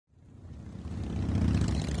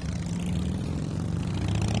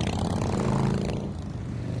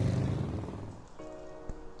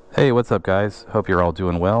Hey, what's up guys? Hope you're all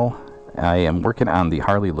doing well. I am working on the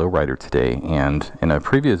Harley Lowrider today, and in a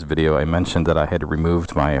previous video I mentioned that I had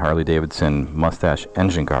removed my Harley-Davidson mustache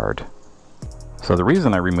engine guard. So the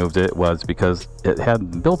reason I removed it was because it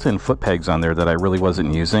had built-in foot pegs on there that I really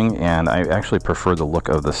wasn't using, and I actually prefer the look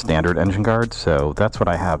of the standard engine guard, so that's what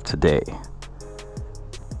I have today.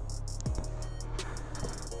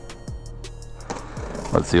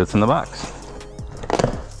 Let's see what's in the box.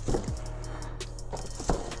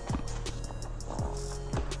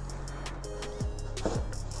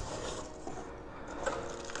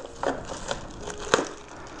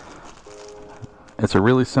 It's a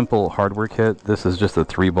really simple hardware kit. This is just a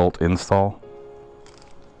 3-bolt install.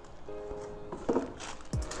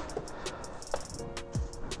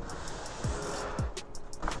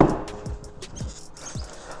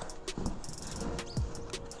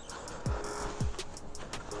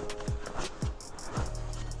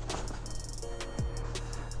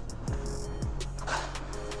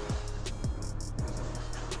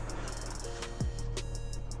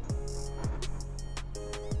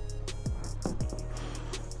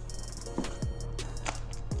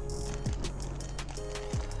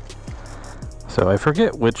 So I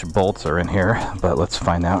forget which bolts are in here, but let's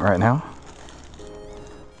find out right now.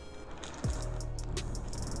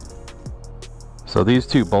 So these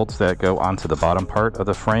two bolts that go onto the bottom part of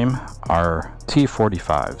the frame are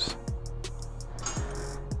T45s.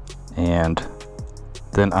 And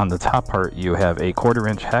then on the top part you have a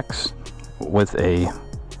 1/4-inch hex with a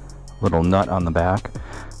little nut on the back.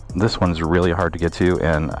 This one's really hard to get to,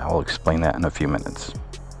 and I'll explain that in a few minutes.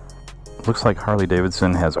 Looks like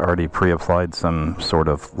Harley-Davidson has already pre-applied some sort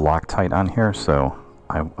of Loctite on here, so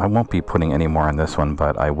I won't be putting any more on this one,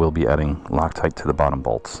 but I will be adding Loctite to the bottom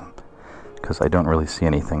bolts because I don't really see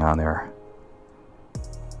anything on there.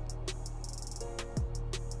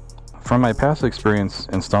 From my past experience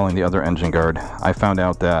installing the other engine guard, I found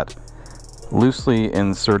out that loosely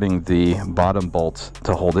inserting the bottom bolt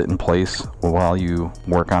to hold it in place while you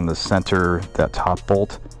work on the center, that top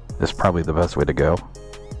bolt, is probably the best way to go.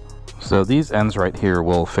 So these ends right here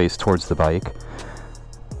will face towards the bike,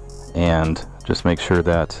 and just make sure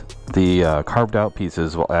that the carved out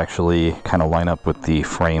pieces will actually kind of line up with the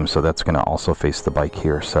frame, so that's going to also face the bike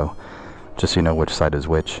here, so just so you know which side is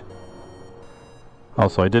which.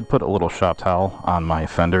 Also, I did put a little shop towel on my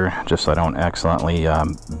fender just so I don't accidentally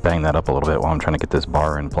bang that up a little bit while I'm trying to get this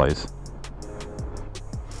bar in place.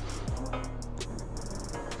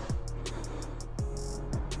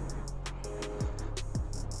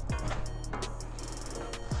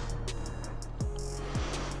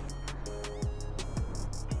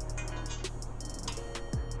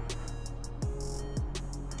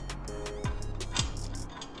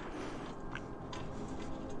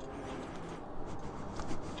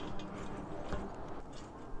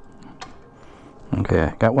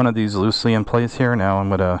 Okay, got one of these loosely in place here. Now I'm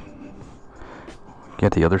gonna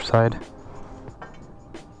get the other side.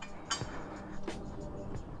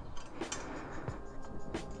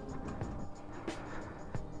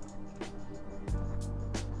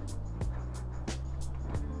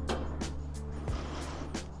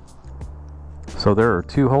 So there are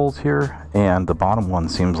 2 holes here, and the bottom one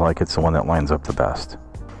seems like it's the one that lines up the best.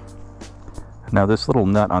 Now this little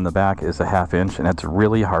nut on the back is a 1/2 inch, and it's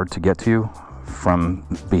really hard to get to from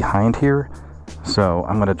behind here, so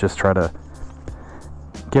I'm gonna just try to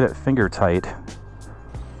get it finger tight.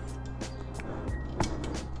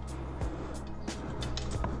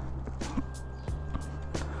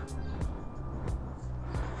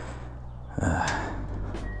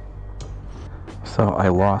 So I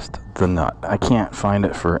lost the nut. I can't find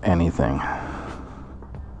it for anything.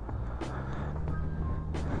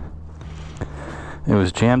 It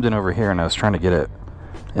was jammed in over here, and I was trying to get it,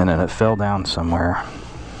 and then it fell down somewhere.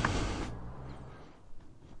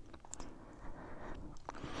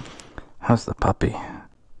 How's the puppy?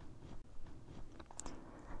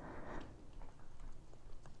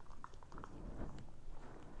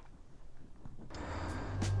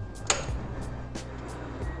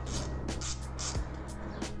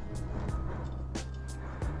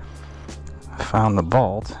 I found the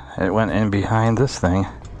bolt. It went in behind this thing.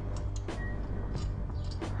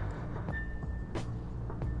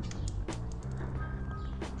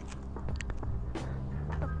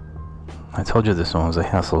 I told you this one was a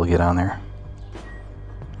hassle to get on there.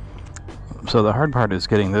 So the hard part is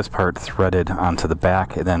getting this part threaded onto the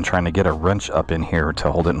back and then trying to get a wrench up in here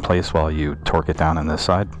to hold it in place while you torque it down on this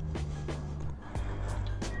side.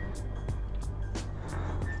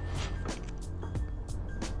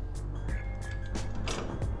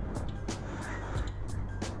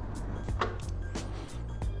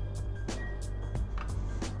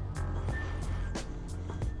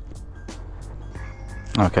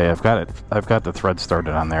 Okay, I've got the thread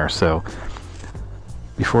started on there. So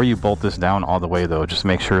before you bolt this down all the way though, just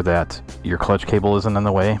make sure that your clutch cable isn't in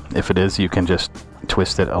the way. If it is, you can just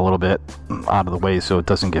twist it a little bit out of the way so it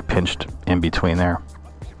doesn't get pinched in between there.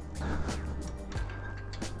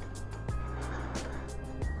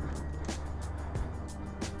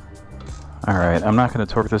 Alright, I'm not going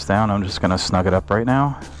to torque this down, I'm just going to snug it up right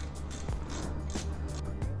now.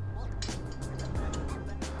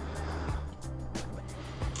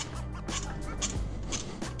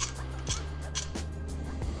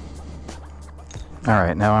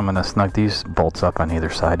 Alright, now I'm going to snug these bolts up on either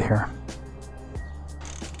side here.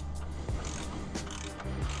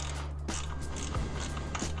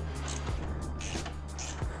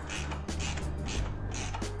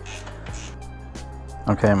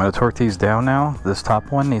 Okay, I'm going to torque these down now. This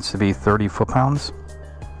top one needs to be 30 foot-pounds.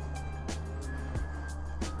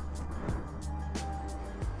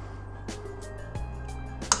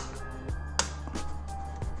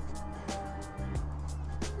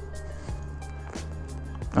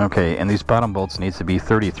 Okay, and these bottom bolts needs to be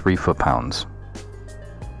 33 foot-pounds.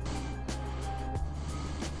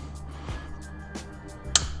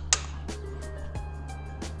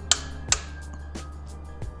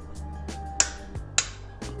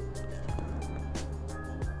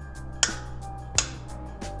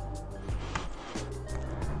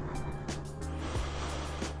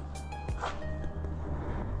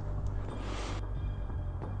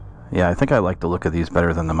 Yeah, I think I like the look of these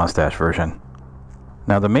better than the mustache version.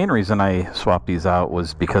 Now the main reason I swapped these out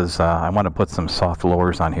was because I want to put some soft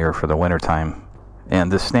lowers on here for the winter time.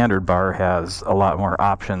 And this standard bar has a lot more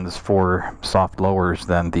options for soft lowers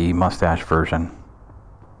than the mustache version.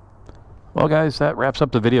 Well guys, that wraps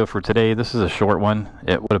up the video for today. This is a short one.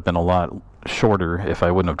 It would have been a lot shorter if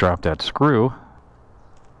I wouldn't have dropped that screw.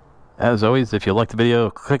 As always, if you liked the video,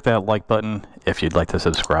 click that like button. If you'd like to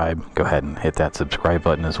subscribe, go ahead and hit that subscribe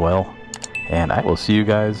button as well. And I will see you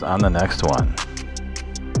guys on the next one.